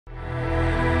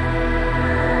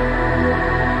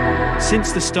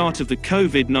Since the start of the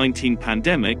COVID-19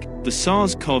 pandemic, the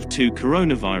SARS-CoV-2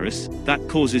 coronavirus that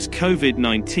causes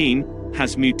COVID-19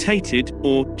 has mutated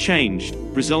or changed,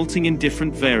 resulting in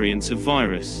different variants of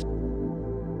virus.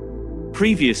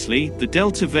 Previously, the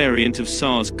Delta variant of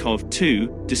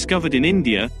SARS-CoV-2, discovered in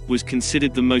India, was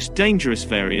considered the most dangerous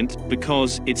variant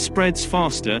because it spreads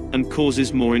faster and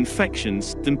causes more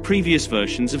infections than previous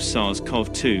versions of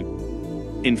SARS-CoV-2.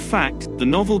 In fact, the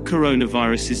novel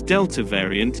coronavirus's Delta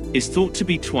variant is thought to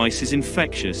be twice as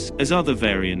infectious as other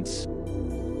variants.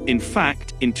 In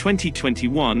fact, in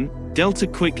 2021, Delta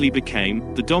quickly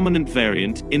became the dominant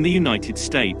variant in the United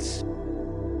States.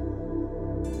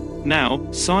 Now,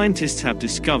 scientists have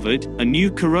discovered a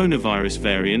new coronavirus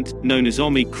variant known as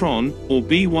Omicron, or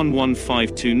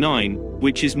B.1.1.529,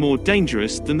 which is more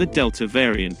dangerous than the Delta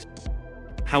variant.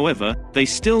 However, they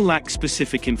still lack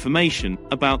specific information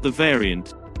about the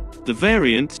variant. The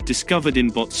variant, discovered in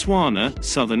Botswana,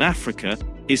 Southern Africa,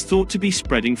 is thought to be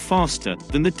spreading faster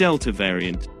than the Delta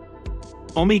variant.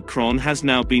 Omicron has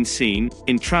now been seen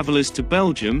in travelers to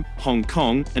Belgium, Hong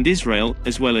Kong, and Israel,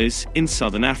 as well as in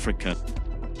Southern Africa.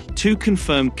 2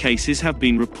 confirmed cases have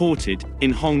been reported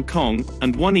in Hong Kong,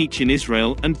 and 1 each in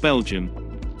Israel and Belgium.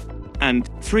 And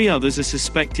 3 others are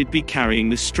suspected to be carrying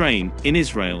the strain in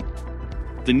Israel.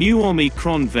 The new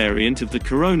Omicron variant of the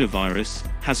coronavirus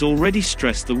has already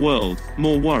stressed the world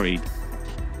more worried.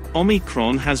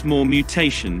 Omicron has more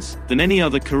mutations than any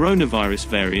other coronavirus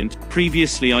variant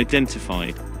previously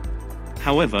identified.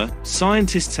 However,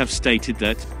 scientists have stated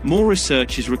that more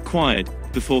research is required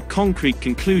before concrete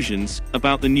conclusions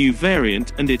about the new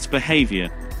variant and its behavior.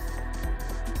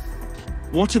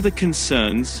 What are the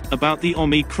concerns about the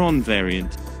Omicron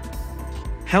variant?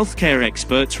 Healthcare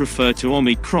experts refer to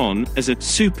Omicron as a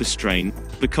superstrain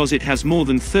because it has more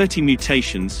than 30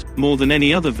 mutations, more than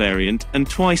any other variant, and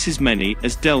twice as many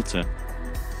as Delta.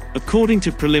 According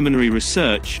to preliminary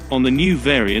research on the new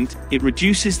variant, it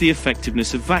reduces the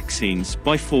effectiveness of vaccines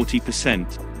by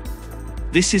 40%.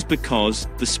 This is because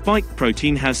the spike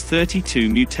protein has 32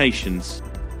 mutations.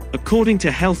 According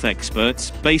to health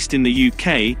experts based in the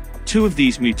UK, 2 of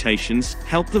these mutations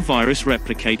help the virus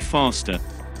replicate faster.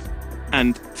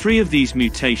 And 3 of these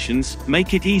mutations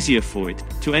make it easier for it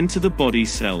to enter the body's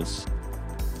cells.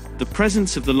 The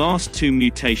presence of the last 2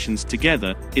 mutations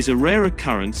together is a rare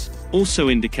occurrence, also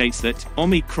indicates that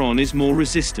Omicron is more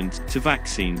resistant to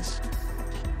vaccines.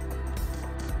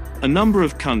 A number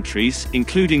of countries,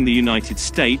 including the United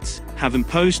States, have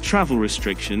imposed travel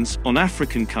restrictions on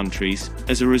African countries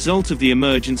as a result of the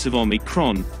emergence of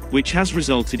Omicron, which has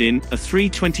resulted in a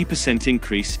 320%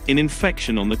 increase in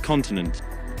infection on the continent.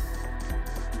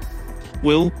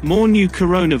 Will more new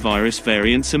coronavirus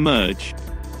variants emerge?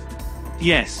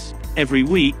 Yes. Every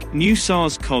week, new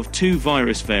SARS-CoV-2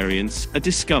 virus variants are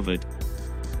discovered.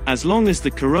 As long as the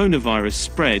coronavirus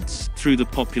spreads through the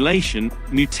population,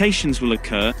 mutations will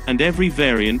occur and every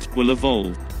variant will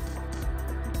evolve.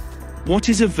 What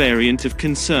is a variant of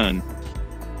concern?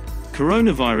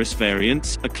 Coronavirus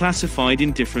variants are classified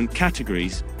in different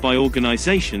categories by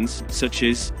organizations such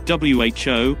as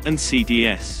WHO and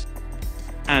CDC.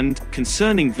 And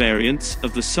concerning variants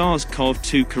of the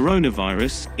SARS-CoV-2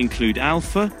 coronavirus include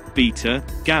Alpha, Beta,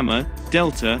 Gamma,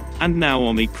 Delta, and now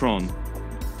Omicron.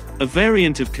 A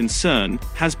variant of concern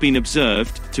has been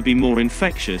observed to be more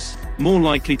infectious, more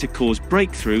likely to cause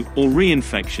breakthrough or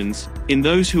reinfections in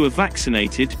those who are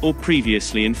vaccinated or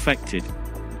previously infected.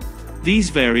 These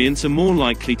variants are more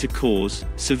likely to cause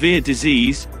severe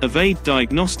disease, evade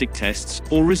diagnostic tests,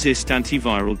 or resist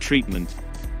antiviral treatment.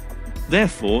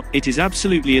 Therefore, it is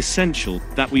absolutely essential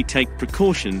that we take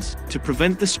precautions to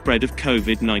prevent the spread of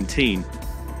COVID-19.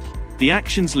 The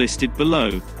actions listed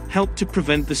below help to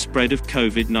prevent the spread of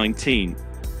COVID-19,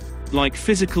 like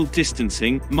physical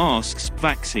distancing, masks,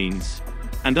 vaccines,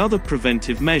 and other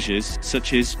preventive measures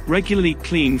such as regularly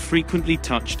clean frequently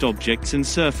touched objects and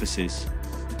surfaces.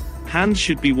 Hands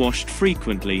should be washed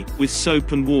frequently with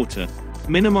soap and water.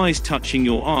 Minimize touching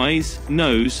your eyes,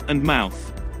 nose, and mouth.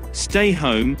 Stay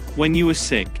home when you are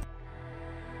sick.